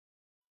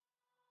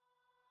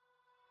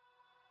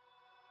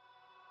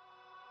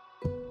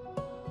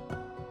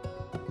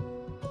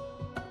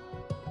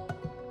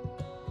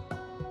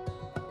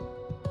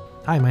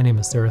Hi, my name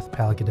is Sarath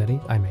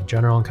Palakodeti. I'm a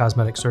general and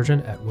cosmetic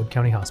surgeon at Wood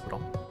County Hospital.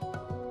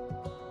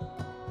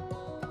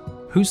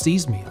 Who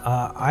sees me?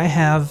 I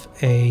have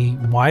a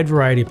wide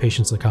variety of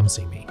patients that come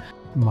see me.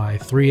 My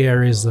three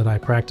areas that I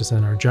practice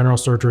in are general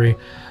surgery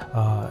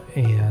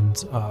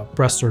and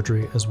breast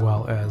surgery, as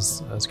well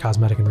as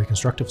cosmetic and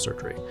reconstructive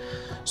surgery.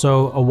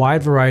 So a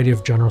wide variety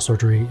of general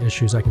surgery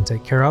issues I can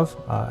take care of.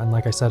 And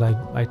like I said,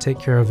 I take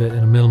care of it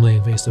in a minimally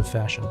invasive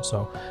fashion.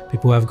 So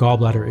people who have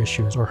gallbladder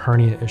issues or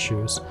hernia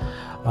issues,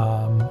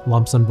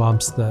 lumps and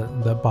bumps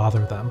that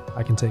bother them,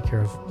 I can take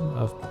care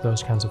of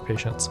those kinds of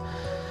patients.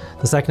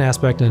 The second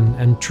aspect,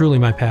 and truly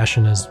my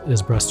passion,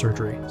 is breast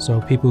surgery.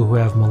 So people who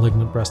have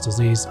malignant breast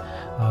disease,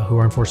 who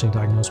are unfortunately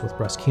diagnosed with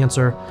breast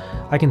cancer,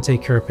 I can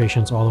take care of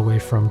patients all the way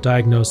from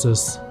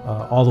diagnosis,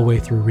 all the way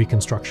through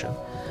reconstruction.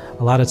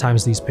 A lot of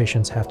times these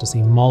patients have to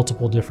see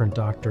multiple different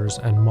doctors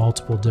and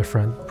multiple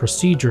different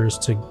procedures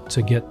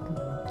to get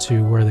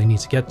to where they need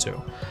to get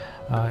to.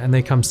 And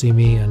they come see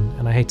me,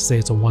 and I hate to say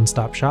it's a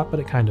one-stop shop, but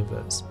it kind of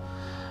is.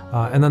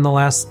 And then the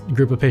last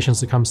group of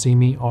patients that come see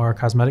me are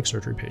cosmetic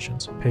surgery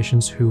patients,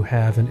 patients who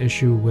have an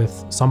issue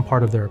with some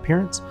part of their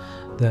appearance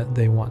that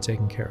they want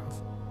taken care of.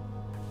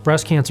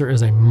 Breast cancer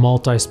is a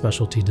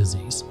multi-specialty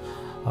disease.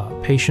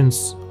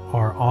 Patients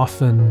are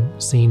often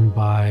seen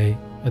by,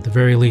 at the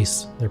very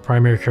least, their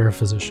primary care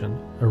physician,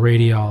 a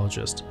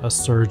radiologist, a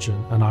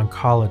surgeon, an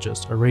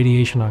oncologist, a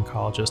radiation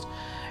oncologist,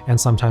 and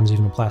sometimes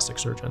even a plastic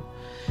surgeon.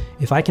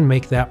 If I can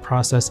make that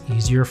process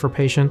easier for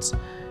patients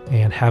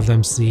and have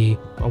them see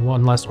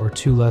one less or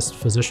two less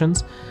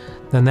physicians,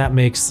 then that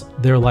makes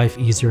their life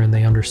easier and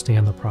they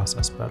understand the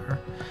process better.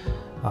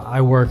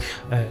 I work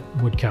at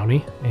Wood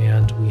County,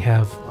 and we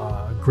have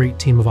a great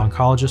team of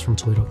oncologists from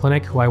Toledo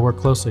Clinic who I work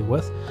closely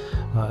with,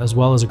 as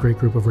well as a great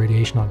group of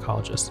radiation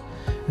oncologists.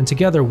 And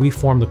together we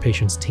form the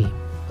patient's team.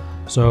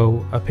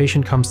 So a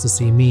patient comes to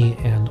see me,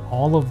 and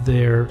all of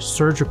their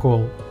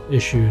surgical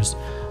issues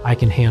I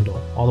can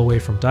handle, all the way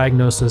from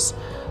diagnosis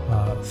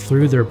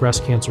through their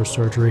breast cancer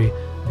surgery,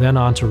 then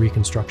on to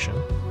reconstruction.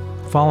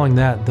 Following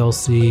that, they'll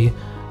see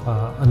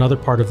another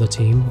part of the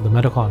team, the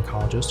medical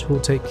oncologist, who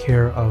will take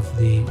care of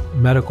the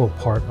medical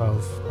part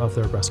of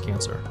their breast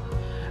cancer.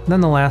 And then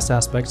the last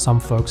aspect, some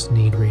folks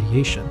need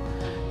radiation,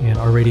 and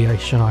our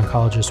radiation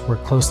oncologists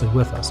work closely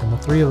with us. And the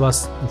three of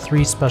us, the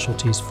three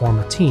specialties, form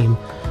a team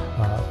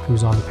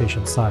who's on the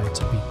patient's side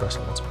to beat breast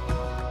cancer.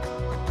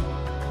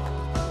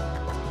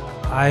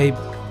 I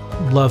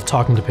love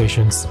talking to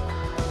patients.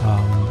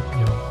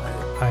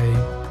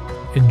 I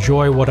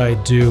enjoy what I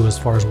do as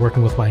far as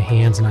working with my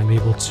hands, and I'm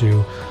able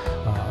to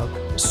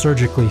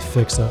surgically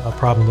fix a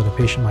problem that a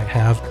patient might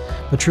have.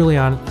 But truly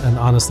and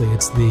honestly,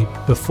 it's the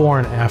before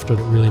and after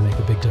that really make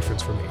a big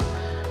difference for me.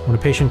 When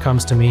a patient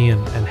comes to me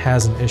and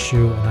has an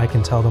issue, and I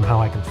can tell them how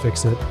I can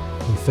fix it,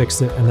 we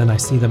fix it, and then I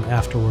see them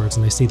afterwards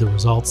and they see the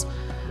results,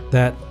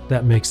 that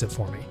makes it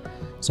for me.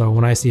 So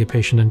when I see a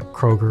patient in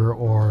Kroger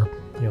or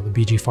the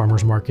BG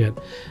Farmers Market,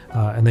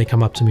 and they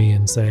come up to me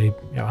and say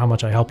how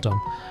much I helped them,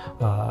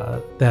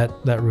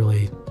 that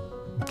really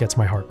gets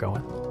my heart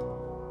going.